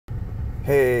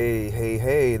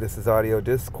Hey, this is Audio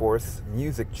Discourse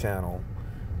Music Channel.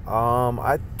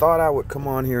 I thought I would come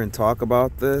on here and talk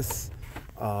about this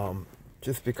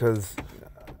just because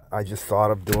I just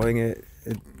thought of doing it.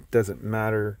 It doesn't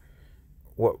matter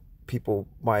what people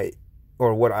might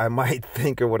or what I might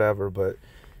think or whatever, but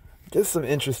just some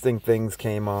interesting things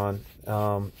came on.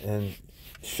 And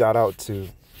shout out to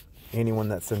anyone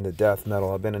that's into death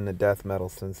metal. I've been into death metal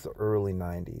since the early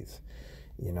 90s.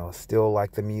 Still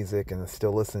like the music and I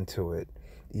still listen to it,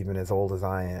 even as old as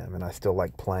I am, and I still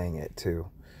like playing it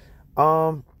too.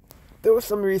 Um, there was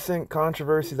some recent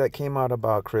controversy that came out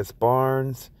about Chris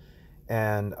Barnes,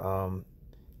 and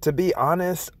to be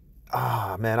honest,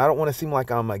 man, I don't want to seem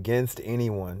like I'm against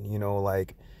anyone,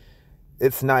 like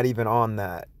it's not even on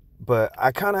that. But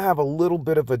I kind of have a little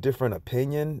bit of a different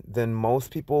opinion than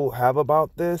most people have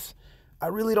about this. I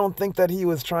really don't think that he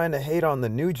was trying to hate on the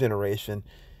new generation.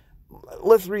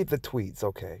 Let's read the tweets,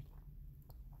 okay?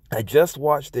 I just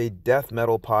watched a death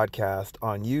metal podcast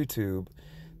on YouTube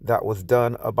that was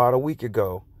done about a week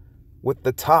ago with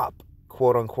the top,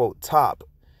 quote unquote, top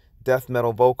death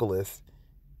metal vocalist.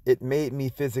 It made me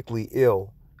physically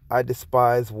ill. I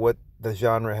despise what the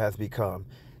genre has become.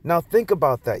 Now, think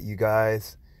about that, you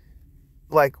guys.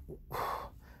 Like,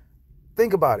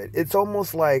 think about it. It's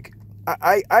almost like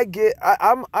I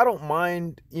don't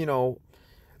mind,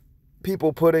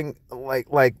 people putting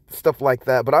like stuff like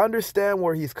that, but I understand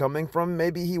where he's coming from.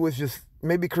 Maybe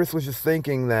Chris was just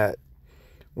thinking that,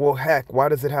 well, heck, why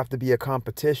does it have to be a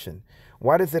competition?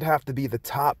 Why does it have to be the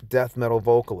top death metal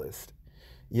vocalist?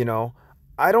 you know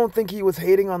I don't think he was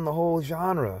hating on the whole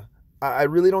genre. I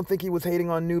really don't think he was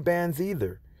hating on new bands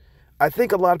either. I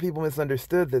think a lot of people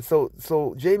misunderstood that.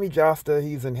 So Jamie Josta,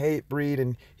 he's in Hatebreed,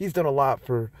 and he's done a lot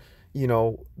for,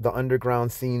 the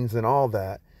underground scenes and all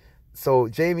that. So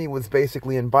Jamie was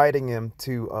basically inviting him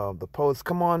to the post,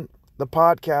 come on the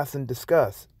podcast and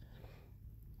discuss.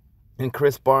 And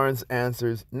Chris Barnes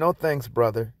answers, no thanks,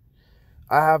 brother.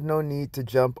 I have no need to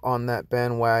jump on that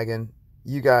bandwagon.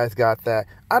 You guys got that.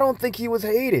 I don't think he was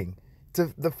hating.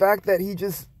 To the fact that he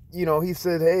just, he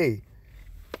said, hey,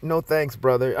 no thanks,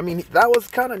 brother. I mean, that was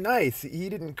kind of nice. He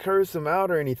didn't curse him out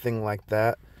or anything like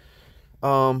that.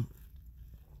 Um,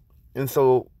 and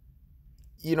so,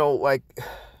 like,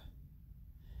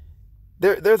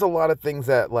 there's a lot of things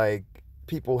that, like,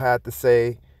 people had to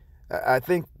say. I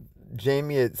think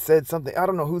Jamie had said something. I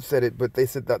don't know who said it, but they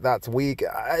said that that's weak.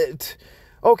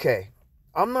 Okay,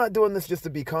 I'm not doing this just to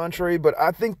be contrary, but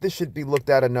I think this should be looked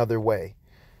at another way.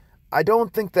 I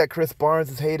don't think that Chris Barnes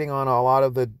is hating on a lot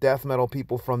of the death metal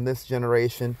people from this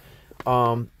generation.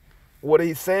 What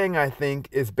he's saying, I think,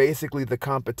 is basically the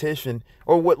competition,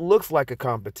 or what looks like a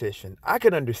competition. I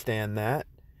can understand that.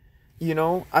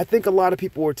 I think a lot of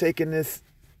people were taking this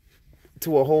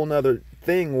to a whole nother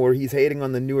thing where he's hating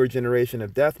on the newer generation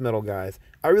of death metal guys.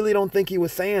 I really don't think he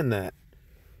was saying that.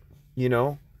 You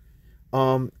know?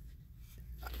 Um,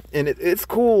 and it's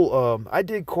cool. I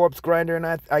dig Corpse Grinder,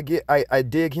 and I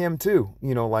dig him too.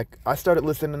 Like, I started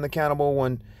listening to Cannibal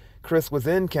when Chris was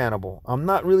in Cannibal. I'm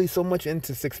not really so much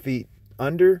into 6 Feet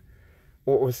Under,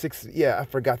 or six. Yeah, I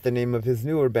forgot the name of his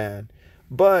newer band.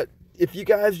 But if you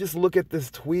guys just look at this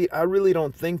tweet, I really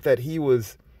don't think that he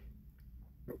was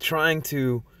trying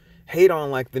to hate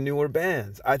on like the newer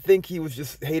bands. I think he was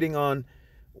just hating on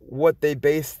what they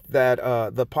based that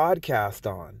the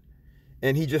podcast on,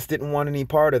 and he just didn't want any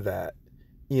part of that.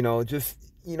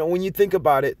 When you think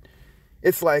about it,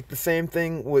 it's like the same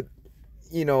thing with,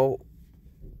 you know,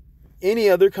 any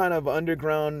other kind of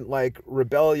underground, like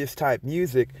rebellious type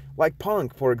music, like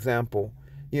punk, for example.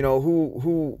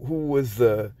 Who was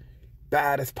the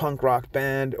baddest punk rock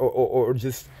band, or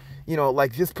just,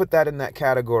 like, just put that in that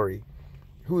category.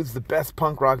 Who's the best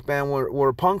punk rock band,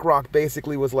 where punk rock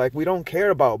basically was like, we don't care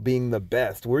about being the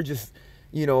best. We're just,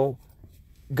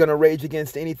 gonna rage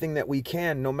against anything that we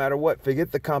can, no matter what.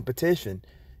 Forget the competition.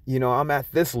 I'm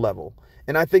at this level.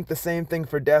 And I think the same thing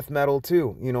for death metal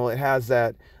too. It has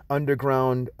that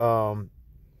underground raw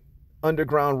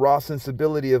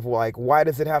sensibility of, like, why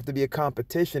does it have to be a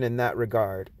competition in that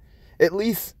regard? At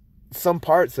least some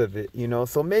parts of it.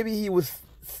 So maybe he was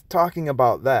talking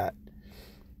about that.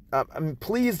 I mean,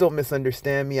 please don't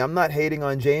misunderstand me. I'm not hating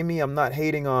on Jamie. I'm not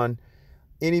hating on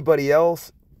anybody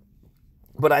else.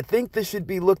 But I think this should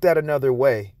be looked at another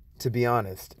way, to be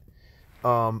honest.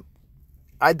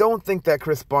 I don't think that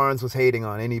Chris Barnes was hating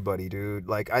on anybody, dude.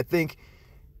 Like, I think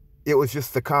it was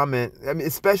just the comment. I mean,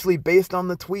 especially based on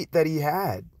the tweet that he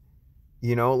had.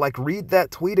 Like, read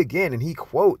that tweet again, and he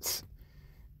quotes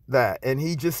that. And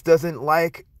he just doesn't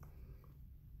like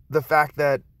the fact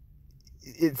that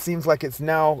it seems like it's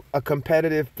now a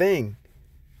competitive thing.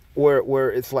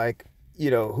 where it's like,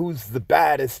 who's the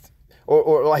baddest,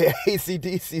 or like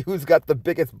AC/DC, who's got the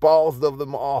biggest balls of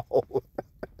them all.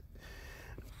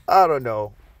 I don't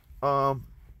know. Um,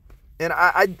 and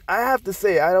I have to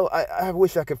say, I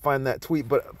wish I could find that tweet,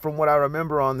 but from what I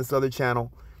remember on this other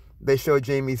channel, they showed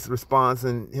Jamie's response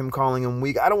and him calling him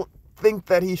weak. I don't think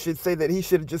that he should say that. He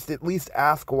should just at least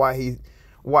ask why he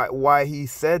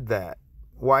said that.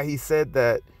 Why he said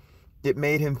that it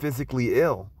made him physically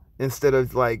ill, instead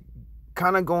of like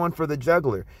kind of going for the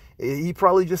juggler. He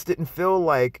probably just didn't feel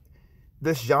like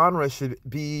this genre should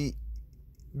be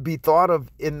thought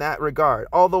of in that regard.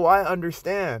 Although I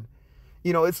understand,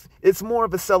 it's more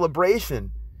of a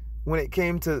celebration when it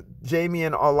came to Jamie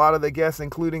and a lot of the guests,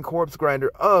 including Corpse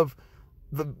Grinder, of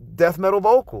the death metal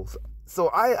vocals.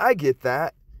 So I get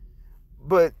that,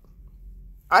 but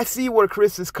I see where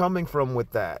Chris is coming from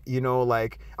with that.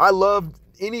 Like, I love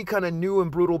any kind of new and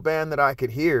brutal band that I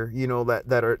could hear,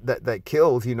 that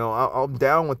kills. I'm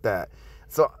down with that.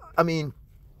 So I mean,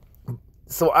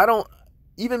 I don't,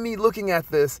 even me looking at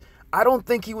this, I don't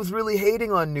think he was really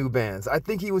hating on new bands. I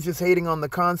think he was just hating on the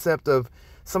concept of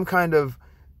some kind of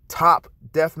top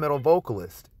death metal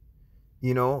vocalist.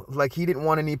 Like, he didn't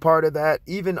want any part of that.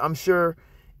 Even, I'm sure,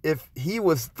 if he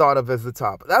was thought of as the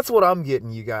top. That's what I'm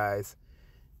getting, you guys.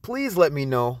 Please let me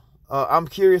know. I'm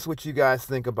curious what you guys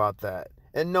think about that.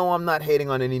 And no, I'm not hating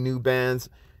on any new bands.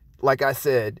 Like I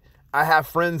said, I have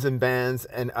friends in bands,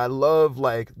 and I love,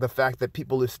 like, the fact that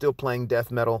people are still playing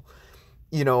death metal,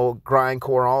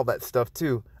 grindcore, all that stuff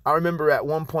too. I remember at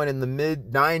one point in the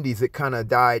mid 90s, it kind of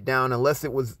died down, unless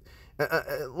it was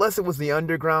the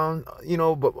underground,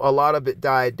 but a lot of it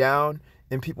died down,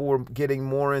 and people were getting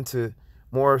more into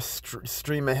more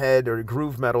stream ahead or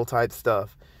groove metal type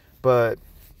stuff. But,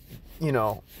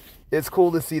 it's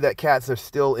cool to see that cats are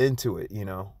still into it,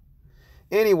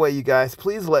 Anyway, you guys,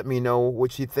 please let me know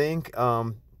what you think.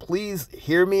 Please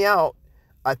hear me out.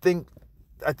 I think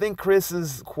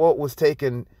Chris's quote was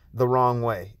taken the wrong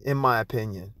way, in my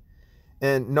opinion.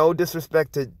 And no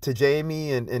disrespect to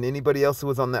Jamie and anybody else who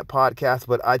was on that podcast,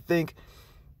 but I think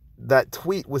that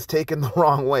tweet was taken the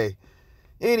wrong way.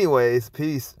 Anyways,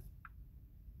 peace.